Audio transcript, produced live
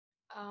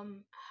Hi.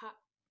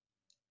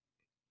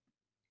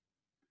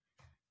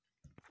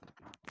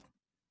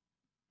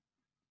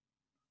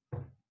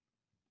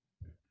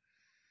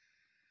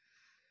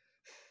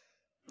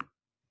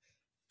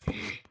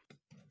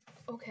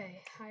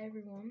 Okay, hi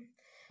everyone.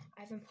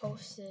 I haven't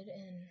posted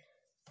in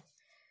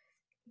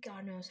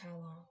God knows how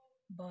long,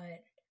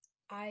 but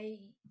I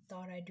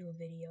thought I'd do a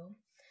video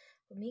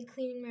of me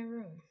cleaning my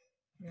room.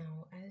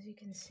 Now, as you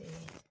can see,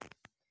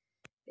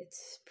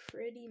 it's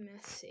pretty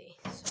messy,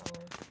 so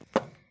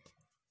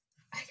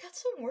I got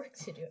some work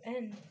to do,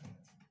 and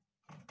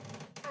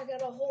I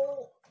got a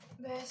whole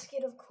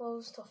basket of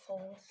clothes to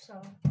fold,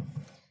 so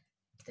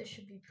this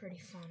should be pretty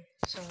fun.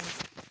 So,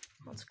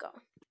 let's go.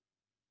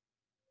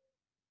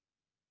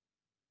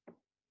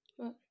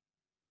 What?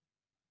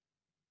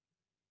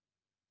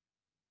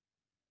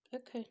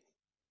 Okay.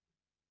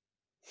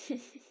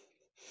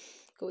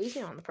 Go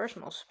easy on the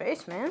personal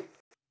space, man.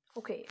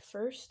 Okay,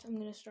 first I'm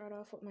gonna start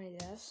off with my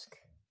desk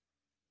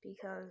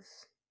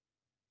because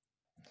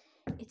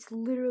it's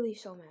literally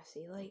so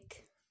messy.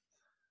 Like,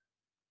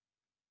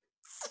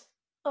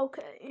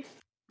 okay,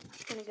 I'm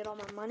gonna get all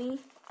my money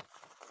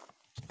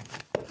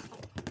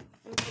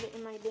and put it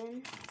in my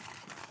bin.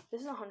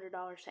 This is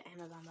 $100 to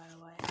Amazon, by the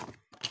way.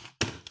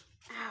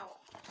 Ow!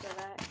 So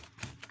that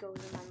goes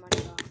in my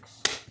money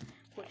box,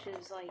 which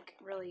is like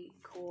really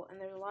cool, and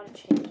there's a lot of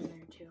change in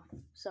there too.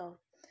 So,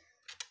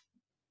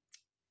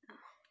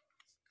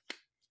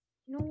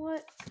 you know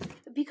what?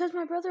 Because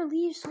my brother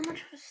leaves so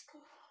much of his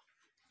stuff.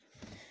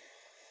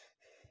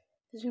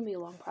 This is gonna be a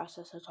long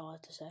process, that's all I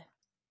have to say.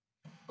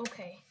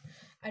 Okay,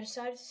 I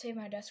decided to save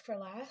my desk for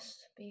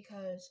last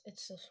because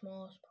it's the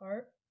smallest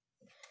part.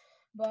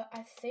 But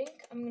I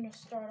think I'm gonna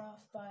start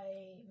off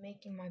by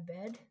making my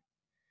bed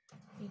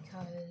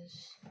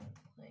because,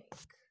 like,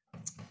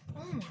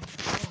 oh my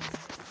god.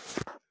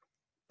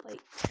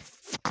 Like,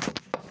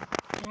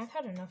 and I've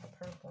had enough of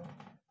purple.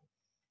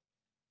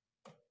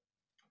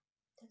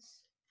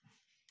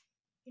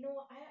 You know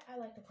what? I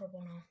like the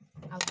purple now.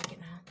 I like it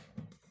now.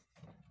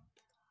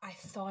 I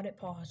thought it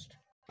paused.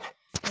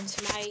 And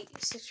to my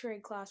 6th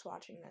grade class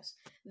watching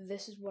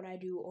this is what I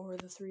do over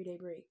the 3-day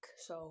break.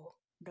 So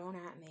don't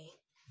at me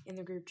in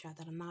the group chat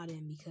that I'm not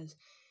in because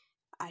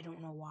I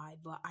don't know why,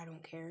 but I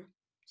don't care.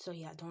 So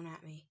yeah, don't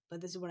at me.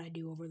 But this is what I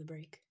do over the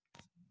break.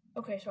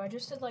 Okay, so I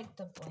just did like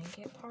the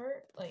blanket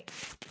part, like,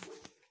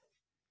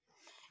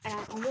 and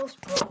I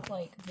almost broke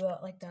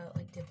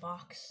the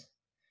box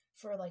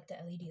for like the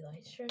LED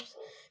light strips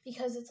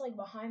because it's like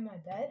behind my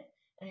bed,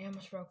 and I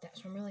almost broke that.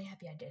 So I'm really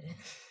happy I did it.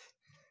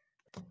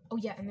 Oh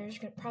yeah, and there's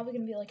probably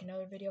gonna be like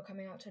another video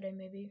coming out today,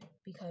 maybe,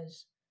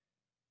 because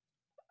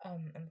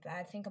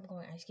I think I'm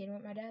going ice skating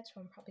with my dad, so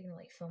I'm probably gonna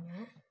like film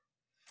that.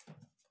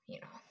 You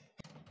know.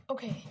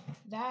 Okay,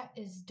 that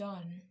is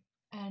done,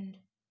 and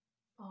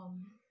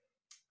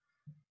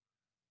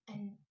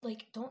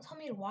like, don't tell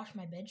me to wash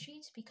my bed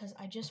sheets because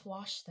I just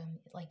washed them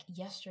like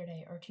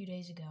yesterday or 2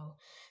 days ago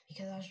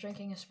because I was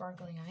drinking a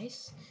sparkling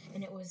ice,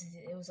 and it was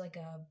like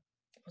a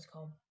what's it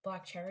called,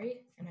 black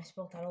cherry, and I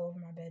spilled that all over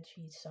my bed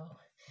sheets, so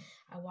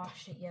I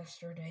washed it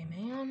yesterday,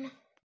 man.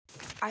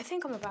 I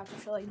think I'm about to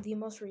feel like the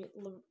most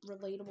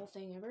relatable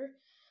thing ever.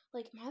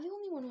 Like, am I the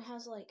only one who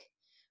has like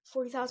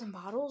 40,000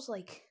 bottles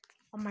like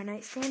on my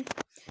nightstand?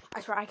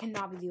 I swear I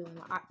cannot be the only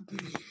one.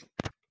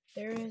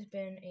 There has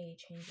been a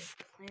change of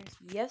plans.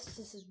 Yes,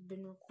 this has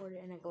been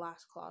recorded in a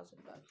glass closet,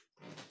 but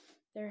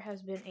there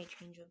has been a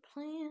change of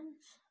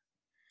plans.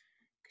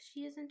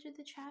 She has entered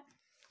the chat.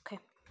 Okay.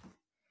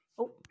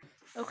 Oh,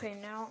 okay,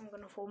 now I'm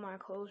gonna fold my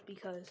clothes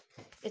because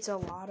it's a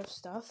lot of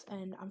stuff,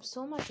 and I'm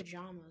still in my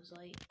pajamas.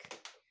 Like,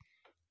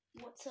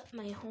 what's up,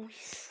 my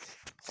homies?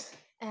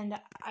 And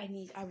I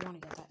want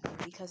to get that done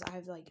because I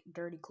have like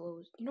dirty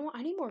clothes. You know what?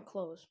 I need more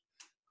clothes.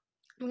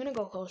 I'm gonna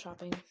go clothes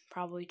shopping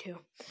probably too.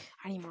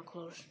 I need more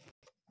clothes.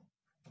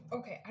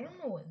 Okay, I don't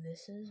know what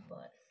this is,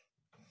 but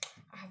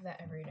I have that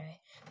every day.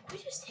 Can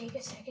we just take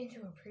a second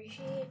to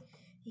appreciate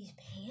these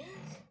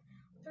pants?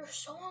 They're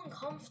so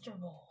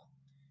uncomfortable,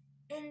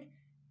 and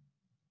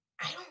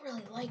I don't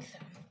really like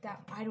them.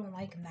 I don't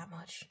like them that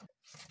much.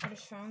 I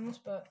just found this,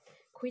 but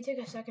can we take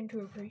a second to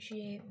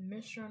appreciate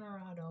Mr.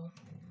 Narado,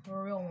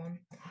 a real one,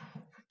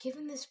 for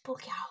giving this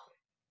book out?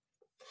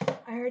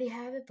 I already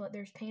have it, but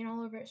there's paint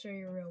all over it, so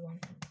you're a real one.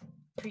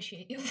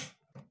 Appreciate you.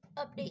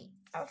 Update.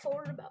 I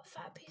forwarded about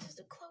 5 pieces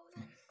of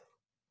clothing,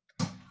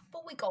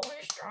 but we going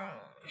strong.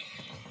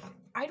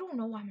 I don't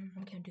know why my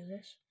mom can't do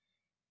this.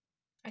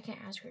 I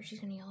can't ask her. She's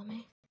gonna yell at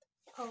me.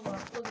 Oh,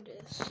 look at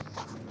this.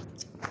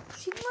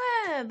 She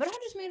left, but I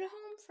just made a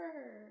home for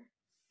her.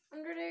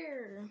 Under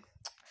there.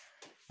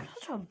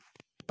 Such a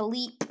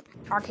bleep.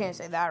 I can't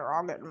say that or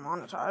I'll get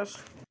demonetized.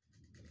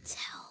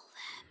 Tell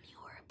them you're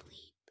a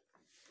bleep.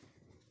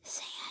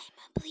 Say I'm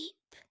a bleep.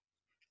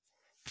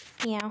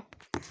 Yeah.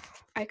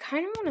 I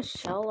kind of want to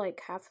sell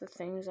like half the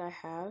things I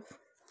have.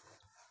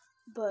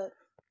 But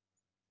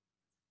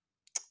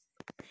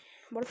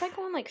what if I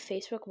go on like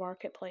Facebook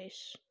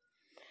Marketplace?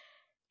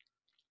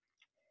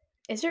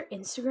 Is there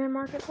Instagram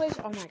Marketplace?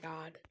 Oh my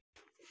god.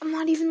 I'm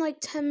not even like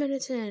 10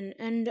 minutes in,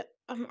 and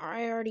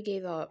I already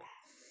gave up.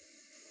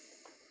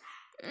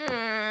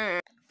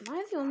 Am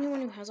I the only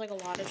one who has like a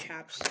lot of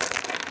chaps?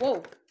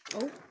 Whoa.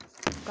 Oh,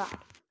 God.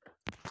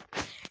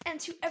 And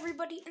to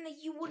everybody in the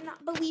You Would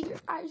Not Believe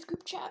Your Eyes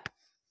group chat.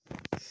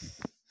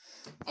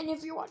 And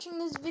if you're watching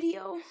this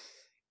video,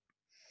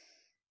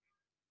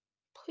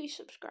 please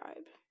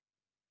subscribe.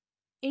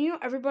 And you know,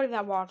 everybody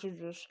that watches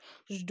this,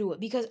 just do it.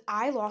 Because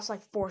I lost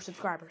like 4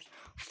 subscribers.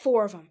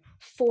 4 of them.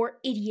 4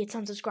 idiots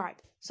unsubscribed.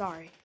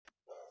 Sorry.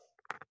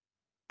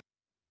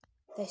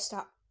 They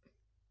stopped.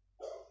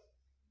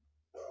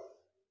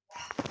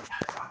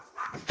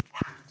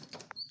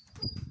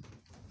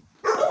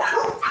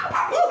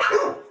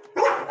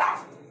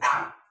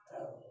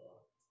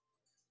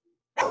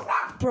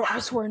 Bro, I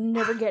swear,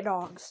 never get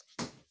dogs.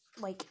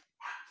 Like,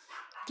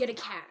 get a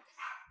cat.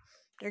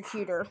 They're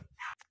cuter.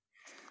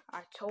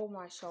 I told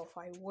myself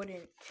I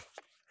wouldn't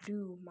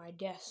do my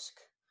desk,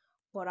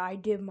 but I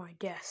did my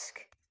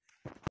desk.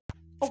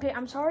 Okay,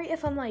 I'm sorry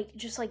if I'm like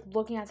just like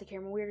looking at the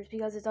camera weird. It's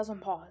because it doesn't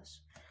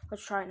pause.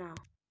 Let's try it now.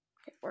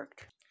 It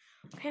worked.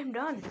 Okay, I'm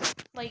done.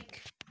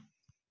 Like,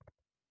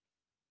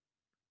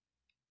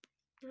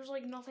 there's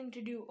like nothing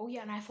to do. Oh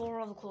yeah, and I folded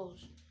all the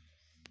clothes.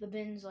 The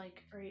bin's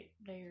like right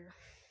there.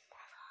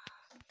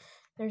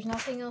 There's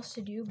nothing else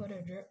to do but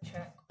a drip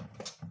check.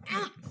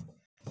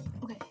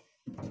 Okay.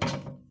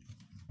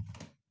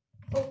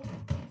 Oh.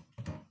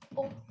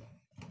 Oh.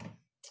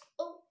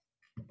 Oh.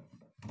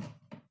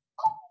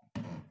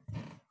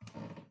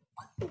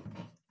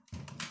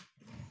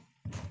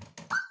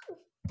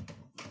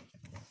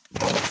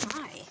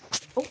 Hi.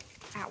 Oh,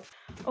 ow.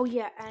 Oh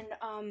yeah, and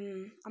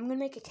I'm gonna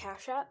make a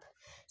Cash App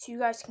so you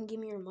guys can give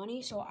me your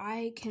money so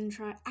I can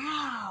try.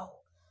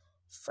 Ow,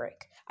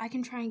 frick! I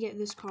can try and get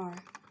this car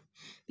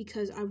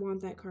because I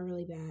want that car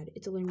really bad.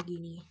 It's a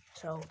Lamborghini,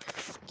 so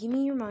give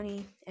me your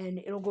money and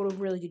it'll go to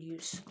really good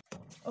use.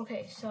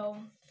 Okay, so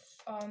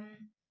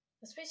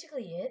that's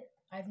basically it.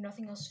 I have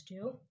nothing else to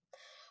do,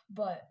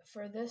 but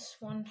for this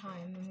one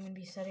time, I'm gonna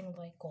be setting a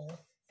like goal.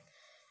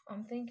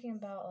 I'm thinking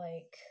about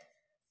like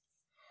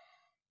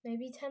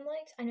maybe 10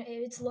 likes. I know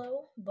it's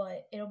low,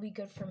 but it'll be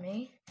good for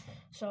me.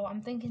 So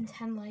I'm thinking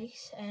 10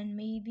 likes and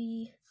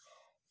maybe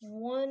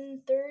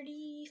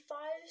 135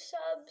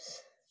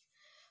 subs.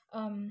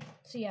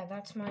 So yeah,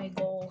 that's my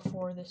goal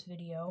for this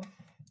video.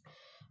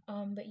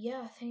 But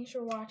yeah, thanks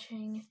for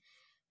watching.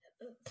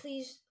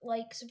 Please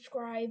like,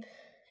 subscribe,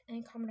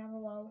 and comment down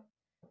below.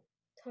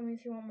 Tell me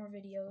if you want more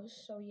videos.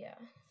 So yeah,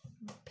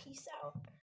 peace out.